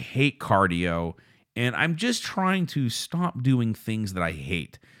 I hate cardio. And I'm just trying to stop doing things that I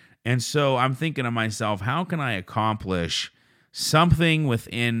hate. And so I'm thinking to myself, how can I accomplish something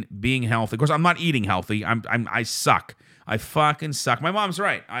within being healthy? Of course, I'm not eating healthy. I suck. I fucking suck. My mom's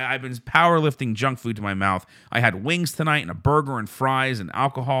right. I've been powerlifting junk food to my mouth. I had wings tonight and a burger and fries and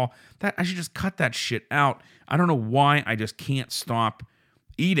alcohol. I should just cut that shit out. I don't know why I just can't stop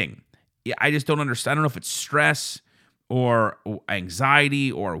eating. I just don't understand. I don't know if it's stress or anxiety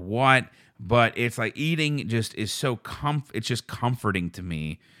or what. But it's like eating just is so it's just comforting to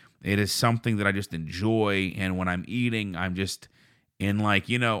me. It is something that I just enjoy. And when I'm eating, I'm just in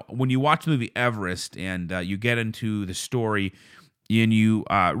when you watch the movie Everest and you get into the story and you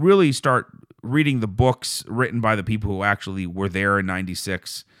really start reading the books written by the people who actually were there in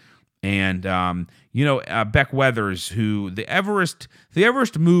 96. And, Beck Weathers, who the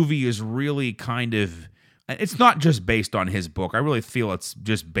Everest movie is really kind of, it's not just based on his book. I really feel it's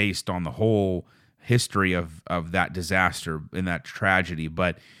just based on the whole history of that disaster and that tragedy.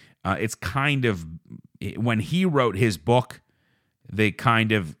 But it's kind of, when he wrote his book, they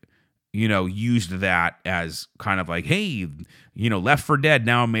kind of, used that as kind of like, hey, Left 4 Dead,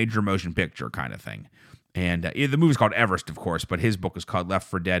 now a major motion picture kind of thing. And the movie's called Everest, of course, but his book is called Left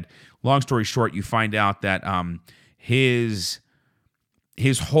 4 Dead. Long story short, you find out that his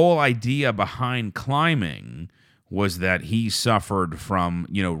whole idea behind climbing was that he suffered from,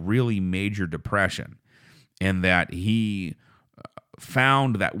 really major depression, and that he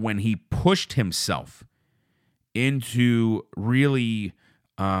found that when he pushed himself into really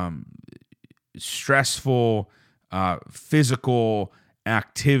stressful physical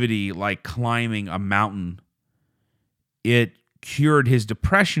activity like climbing a mountain, it cured his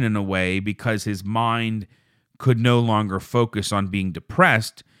depression in a way because his mind could no longer focus on being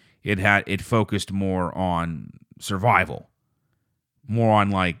depressed. It focused more on survival, more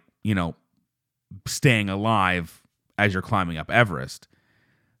on staying alive as you're climbing up Everest.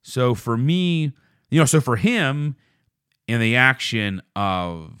 So for me, for him, in the action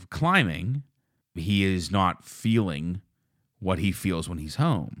of climbing, he is not feeling what he feels when he's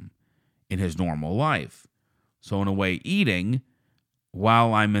home in his normal life. So in a way, eating,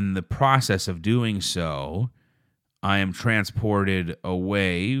 while I'm in the process of doing so, I am transported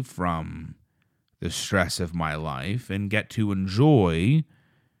away from the stress of my life and get to enjoy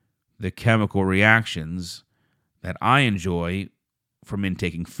the chemical reactions that I enjoy from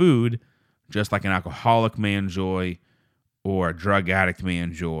intaking food, just like an alcoholic may enjoy, or a drug addict may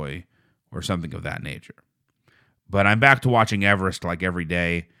enjoy, or something of that nature. But I'm back to watching Everest like every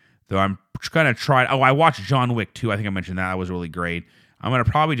day, though I'm going to try. Oh, I watched John Wick 2. I think I mentioned that. That was really great. I'm going to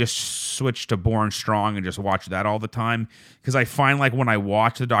probably just switch to Born Strong and just watch that all the time, because I find when I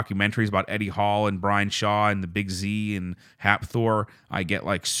watch the documentaries about Eddie Hall and Brian Shaw and the Big Z and Hapthor, I get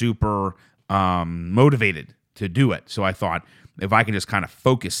super motivated to do it. So I thought if I can just kind of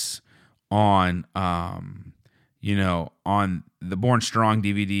focus on, on the Born Strong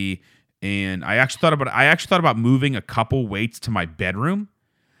DVD, and I actually thought about moving a couple weights to my bedroom.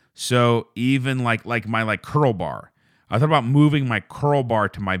 So even like my curl bar, I thought about moving my curl bar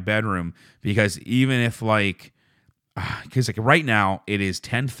to my bedroom, because even if because right now it is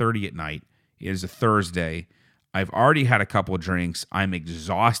 10:30 at night, it is a Thursday. I've already had a couple of drinks. I'm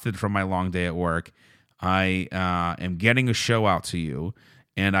exhausted from my long day at work. I am getting a show out to you,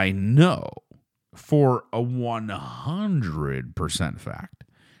 and I know for a 100% fact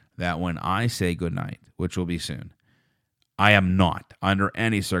that when I say goodnight, which will be soon, I am not, under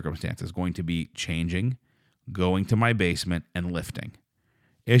any circumstances, going to be changing, going to my basement, and lifting.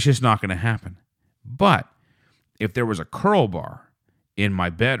 It's just not going to happen. But if there was a curl bar in my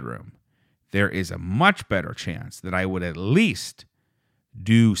bedroom, there is a much better chance that I would at least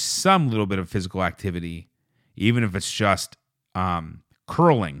do some little bit of physical activity, even if it's just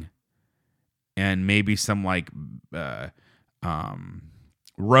curling and maybe some like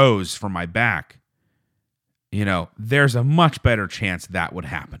rows for my back. There's a much better chance that would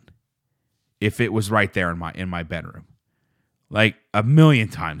happen if it was right there in my bedroom. Like a million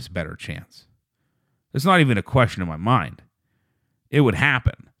times better chance. It's not even a question in my mind. It would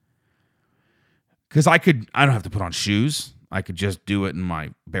happen. Because I don't have to put on shoes. I could just do it in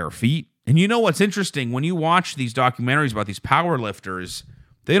my bare feet. And you know what's interesting? When you watch these documentaries about these power lifters,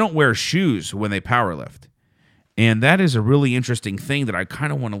 they don't wear shoes when they power lift. And that is a really interesting thing that I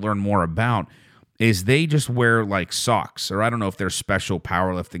kind of want to learn more about, is they just wear like socks, or I don't know if they're special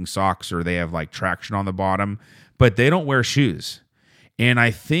powerlifting socks or they have like traction on the bottom, but they don't wear shoes. And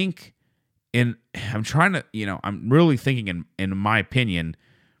I think, I'm really thinking in my opinion,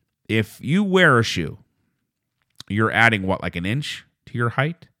 if you wear a shoe, you're adding like an inch to your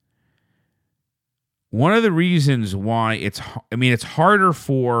height. One of the reasons why it's harder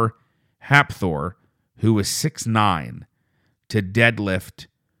for Hapthor, who is 6'9", to deadlift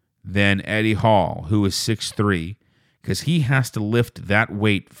than Eddie Hall, who is 6'3", because he has to lift that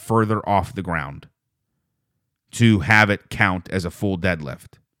weight further off the ground to have it count as a full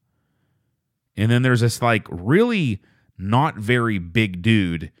deadlift. And then there's this like really not very big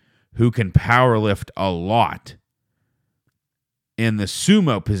dude who can power lift a lot in the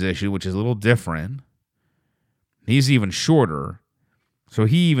sumo position, which is a little different. He's even shorter, so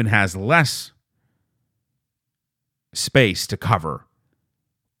he even has less space to cover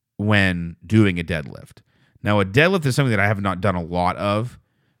when doing a deadlift. Now, a deadlift is something that I have not done a lot of,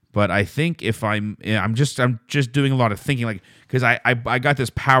 but I think if I'm just doing a lot of thinking, like, because I got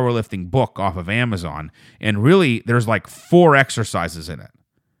this powerlifting book off of Amazon, and really there's like 4 exercises in it: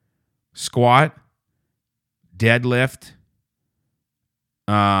 squat, deadlift.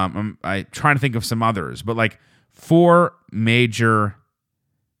 I'm trying to think of some others, but like 4 major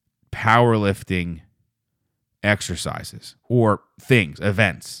powerlifting exercises or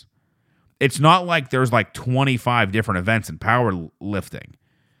events. It's not like there's like 25 different events in powerlifting.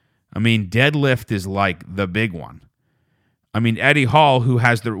 I mean, deadlift is like the big one. I mean, Eddie Hall, who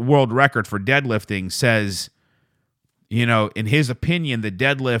has the world record for deadlifting, says, in his opinion, the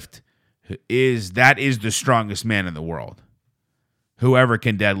deadlift is the strongest man in the world. Whoever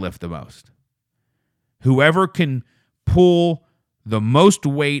can deadlift the most. Whoever can pull the most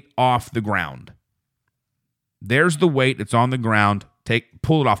weight off the ground. There's the weight. It's on the ground.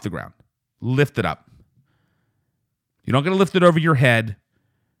 Pull it off the ground. Lift it up. You're not going to lift it over your head.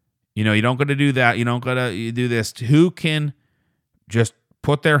 You don't got to do that. You don't got to do this. Who can just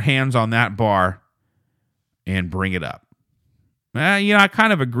put their hands on that bar and bring it up? I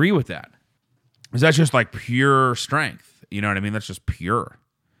kind of agree with that. Because that's just like pure strength. You know what I mean? That's just pure.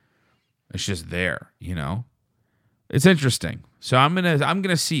 It's just there, It's interesting. So I'm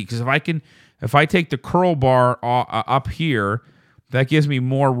gonna see, because if I take the curl bar up here, that gives me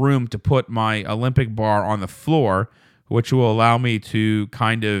more room to put my Olympic bar on the floor, which will allow me to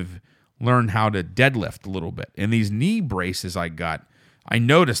kind of learn how to deadlift a little bit. And these knee braces I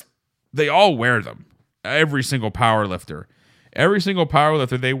noticed they all wear them. Every single power lifter,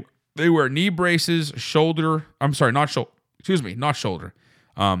 they wear knee braces, not shoulder,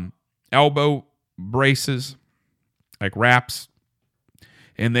 elbow braces, like wraps,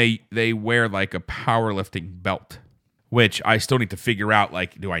 and they wear like a powerlifting belt, which I still need to figure out,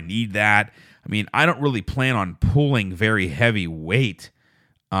 like, do I need that? I mean, I don't really plan on pulling very heavy weight.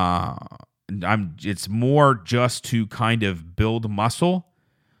 It's more just to kind of build muscle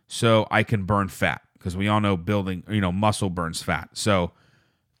so I can burn fat, because we all know muscle burns fat. So,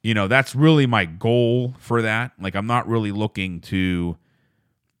 that's really my goal for that. Like, I'm not really looking to,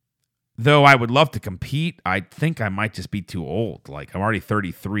 though I would love to compete, I think I might just be too old. Like, I'm already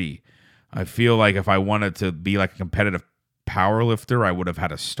 33. I feel like if I wanted to be like a competitive power lifter, I would have had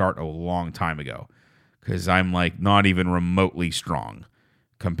to start a long time ago, because I'm like not even remotely strong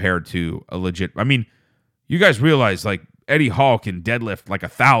compared to a legit. I mean, you guys realize like Eddie Hall can deadlift like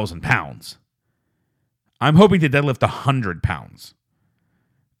 1,000 pounds. I'm hoping to deadlift 100 pounds.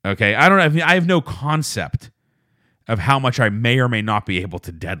 Okay, I have no concept of how much I may or may not be able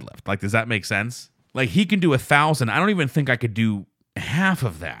to deadlift. Like, does that make sense? Like, he can do 1,000. I don't even think I could do half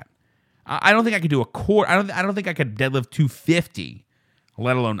of that. I don't think I could do a quarter. I don't think I could deadlift 250,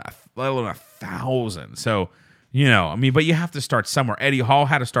 let alone 1,000. So, but you have to start somewhere. Eddie Hall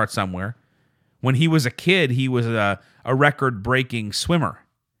had to start somewhere. When he was a kid, he was a record-breaking swimmer.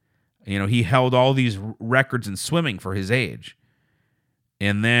 He held all these records in swimming for his age.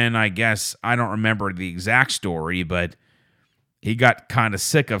 And then I guess, I don't remember the exact story, but he got kind of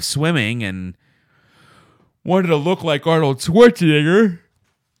sick of swimming and wanted to look like Arnold Schwarzenegger.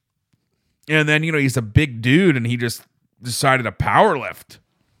 And then, he's a big dude and he just decided to powerlift.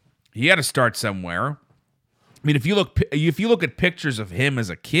 He had to start somewhere. I mean, if you look at pictures of him as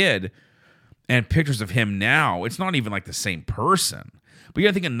a kid and pictures of him now, it's not even like the same person. But you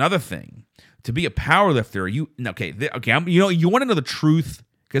got to think another thing. To be a powerlifter, you want to know the truth?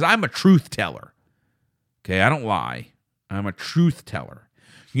 Because I'm a truth teller. Okay, I don't lie. I'm a truth teller.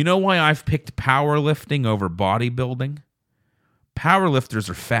 You know why I've picked powerlifting over bodybuilding? Powerlifters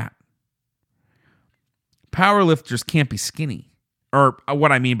are fat. Powerlifters can't be skinny. Or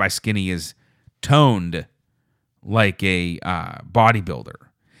what I mean by skinny is toned like a bodybuilder.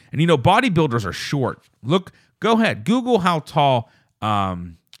 And bodybuilders are short. Go ahead, Google how tall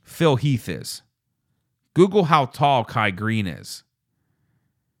Phil Heath is. Google how tall Kai Green is.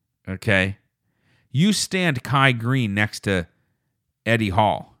 Okay? You stand Kai Green next to Eddie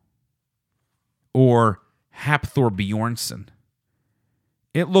Hall or Hafthor Bjornsson.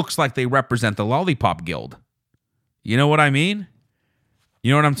 It looks like they represent the Lollipop Guild. You know what I mean?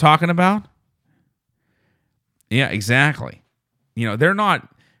 You know what I'm talking about? Yeah, exactly.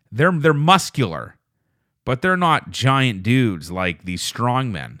 They're muscular, but they're not giant dudes like these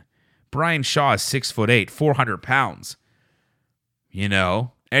strongmen. Brian Shaw is 6'8", 400 pounds.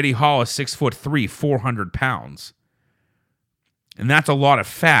 Eddie Hall is 6'3", 400 pounds. And that's a lot of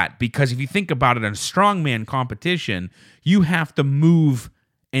fat because if you think about it in a strongman competition, you have to move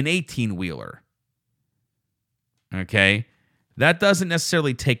an 18-wheeler. Okay? That doesn't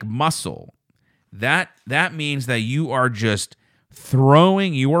necessarily take muscle. That means that you are just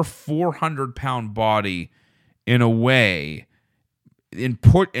throwing your 400-pound body in a way, and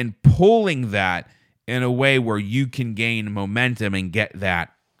pulling that in a way where you can gain momentum and get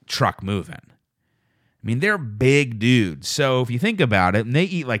that truck moving. I mean, they're big dudes. So if you think about it, and they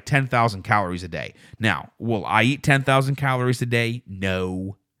eat like 10,000 calories a day. Now, will I eat 10,000 calories a day?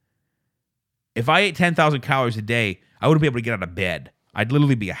 No. If I ate 10,000 calories a day, I wouldn't be able to get out of bed. I'd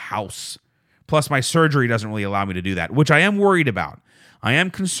literally be a house. Plus, my surgery doesn't really allow me to do that, which I am worried about. I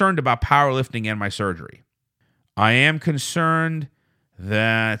am concerned about powerlifting and my surgery. I am concerned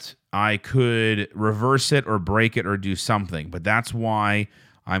that I could reverse it or break it or do something, but that's why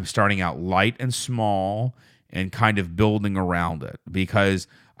I'm starting out light and small and kind of building around it, because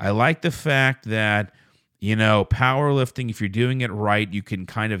I like the fact that, powerlifting, if you're doing it right, you can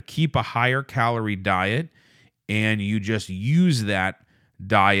kind of keep a higher calorie diet and you just use that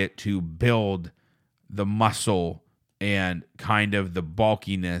diet to build the muscle and kind of the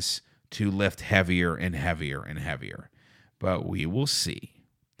bulkiness to lift heavier and heavier and heavier. But we will see.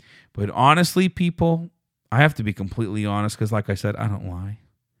 But honestly, people, I have to be completely honest because, like I said, I don't lie.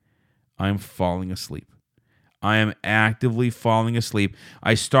 I'm falling asleep. I am actively falling asleep.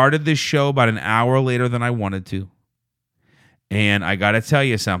 I started this show about an hour later than I wanted to. And I got to tell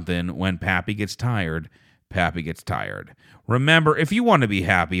you something. When Pappy gets tired, Pappy gets tired. Remember, if you want to be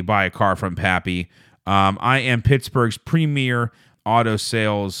happy, buy a car from Pappy. I am Pittsburgh's premier auto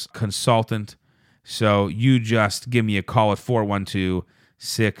sales consultant. So you just give me a call at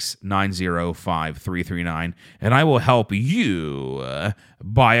 412-690-5339, and I will help you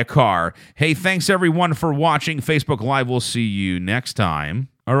buy a car. Hey, thanks everyone for watching Facebook Live. We'll see you next time.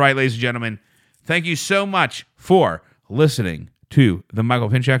 All right, ladies and gentlemen, thank you so much for listening to The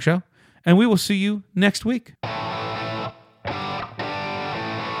Michael Pinchak Show, and we will see you next week.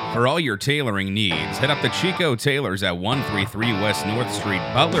 For all your tailoring needs, head up to Chico Tailors at 133 West North Street,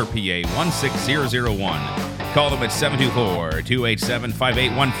 Butler, PA 16001. Call them at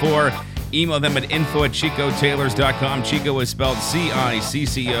 724-287-5814. Email them at info@chicotailors.com. Chico is spelled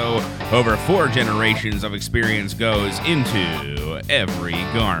CICCO. Over 4 generations of experience goes into every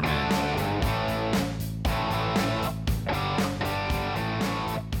garment.